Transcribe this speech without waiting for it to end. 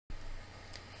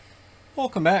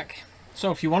Welcome back.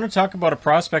 So if you want to talk about a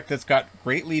prospect that's got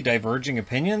greatly diverging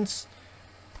opinions,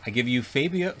 I give you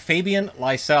Fabian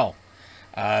Lysell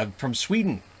from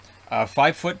Sweden.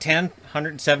 5'10",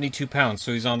 172 pounds.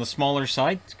 So he's on the smaller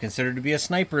side. He's considered to be a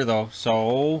sniper though.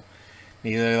 So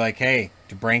either like, hey,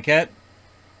 DeBrincat,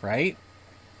 right?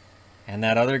 And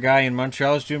that other guy in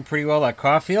Montreal is doing pretty well at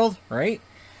Caulfield, right?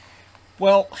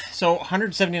 Well, so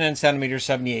 179 centimeters,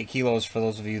 78 kilos for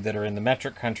those of you that are in the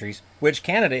metric countries, which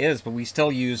Canada is, but we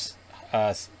still use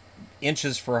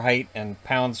inches for height and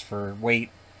pounds for weight.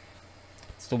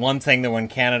 It's the one thing that when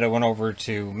Canada went over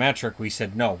to metric, we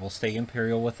said, no, we'll stay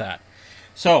imperial with that.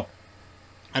 So,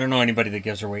 I don't know anybody that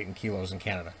gives their weight in kilos in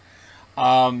Canada.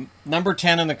 Number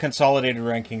 10 in the consolidated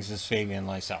rankings is Fabian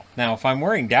Lysell. Now, if I'm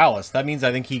wearing Dallas, that means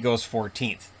I think he goes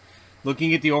 14th.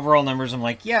 Looking at the overall numbers, I'm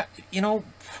like, yeah,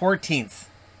 14th.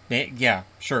 Yeah,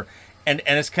 sure. And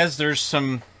it's because there's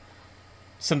some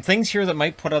things here that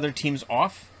might put other teams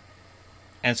off.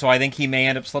 And so I think he may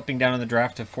end up slipping down in the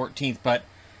draft to 14th. But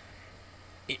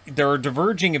there are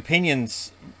diverging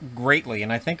opinions greatly.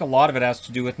 And I think a lot of it has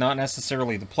to do with not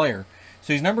necessarily the player.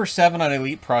 So he's number 7 on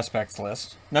Elite Prospects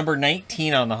list. Number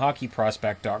 19 on the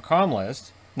HockeyProspect.com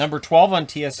list. Number 12 on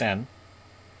TSN.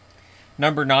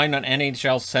 Number 9 on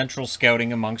NHL Central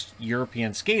Scouting amongst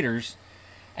European skaters,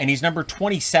 and he's number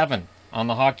 27 on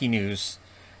the Hockey News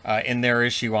in their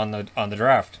issue on the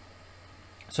draft.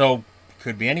 So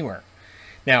could be anywhere.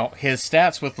 Now his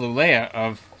stats with Luleå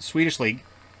of Swedish League: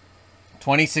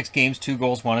 26 games, 2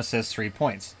 goals, 1 assist, 3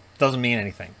 points. Doesn't mean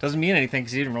anything. Doesn't mean anything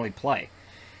because he didn't really play.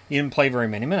 He didn't play very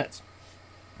many minutes.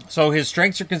 So his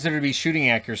strengths are considered to be shooting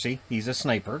accuracy. He's a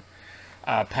sniper,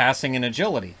 passing, and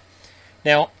agility.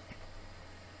 Now,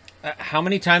 how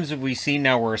many times have we seen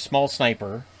now where a small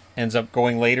sniper ends up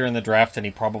going later in the draft than he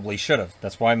probably should have?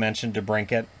 That's why I mentioned DeBrincat.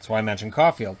 That's why I mentioned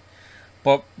Caulfield.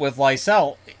 But with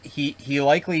Lysell, he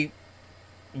likely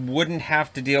wouldn't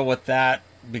have to deal with that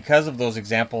because of those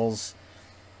examples.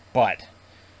 But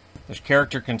there's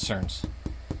character concerns.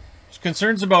 There's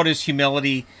concerns about his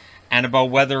humility and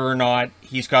about whether or not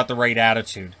he's got the right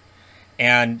attitude.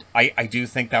 And I do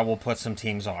think that will put some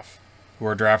teams off who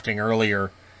are drafting earlier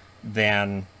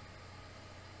than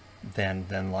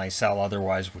Lysell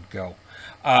otherwise would go.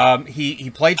 He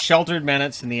played sheltered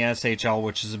minutes in the SHL,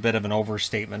 which is a bit of an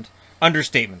understatement.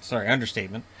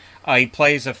 He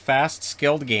plays a fast,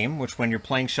 skilled game, which when you're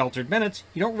playing sheltered minutes,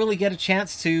 you don't really get a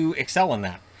chance to excel in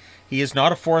that. He is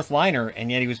not a fourth liner,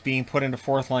 and yet he was being put into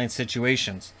fourth line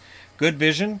situations. Good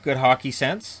vision, good hockey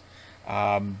sense,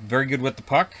 very good with the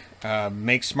puck,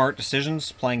 makes smart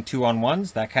decisions, playing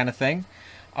 2-on-1s, that kind of thing.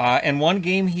 And one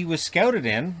game he was scouted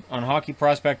in on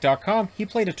HockeyProspect.com, he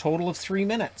played a total of 3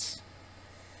 minutes.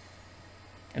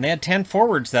 And they had 10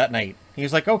 forwards that night. He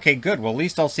was like, okay, good. Well, at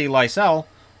least I'll see Lysell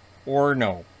or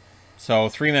no. So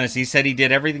 3 minutes. He said he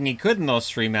did everything he could in those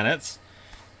 3 minutes,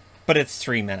 but it's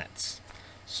 3 minutes.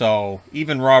 So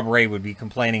even Rob Ray would be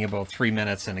complaining about 3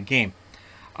 minutes in a game.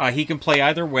 He can play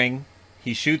either wing.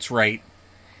 He shoots right.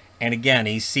 And again,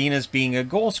 he's seen as being a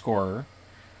goal scorer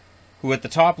who at the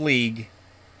top league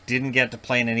didn't get to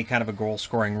play in any kind of a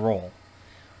goal-scoring role.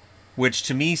 Which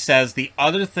to me says the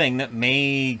other thing that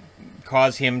may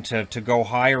cause him to go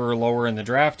higher or lower in the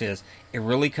draft is it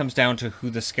really comes down to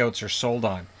who the scouts are sold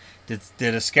on.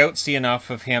 Did a scout see enough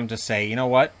of him to say, you know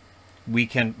what, we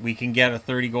can get a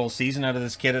 30-goal season out of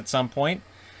this kid at some point?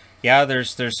 Yeah,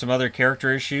 there's some other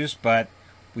character issues, but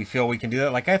we feel we can do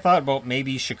that. Like I thought about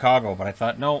maybe Chicago, but I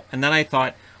thought no. And then I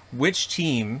thought, which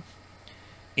team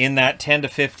in that 10 to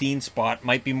 15 spot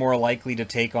might be more likely to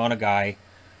take on a guy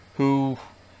who,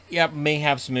 yeah, may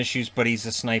have some issues, but he's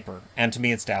a sniper. And to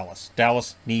me, it's Dallas.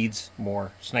 Dallas needs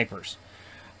more snipers.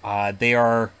 They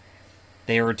are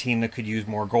a team that could use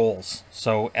more goals.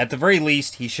 So at the very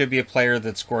least, he should be a player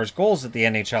that scores goals at the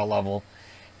NHL level.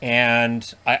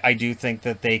 And I do think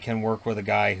that they can work with a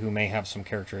guy who may have some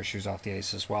character issues off the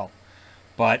ice as well.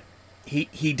 But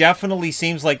he definitely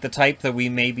seems like the type that we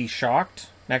may be shocked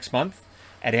next month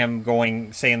at him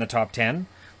going, say, in the top 10.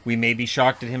 We may be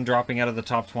shocked at him dropping out of the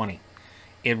top 20.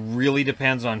 It really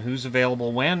depends on who's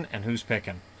available when and who's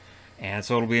picking. And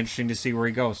so it'll be interesting to see where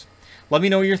he goes. Let me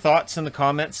know your thoughts in the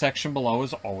comment section below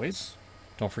as always.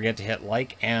 Don't forget to hit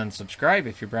like and subscribe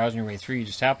if you're browsing your way through. You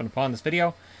just happened upon this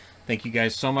video. Thank you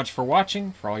guys so much for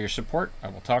watching, for all your support. I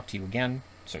will talk to you again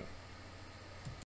soon.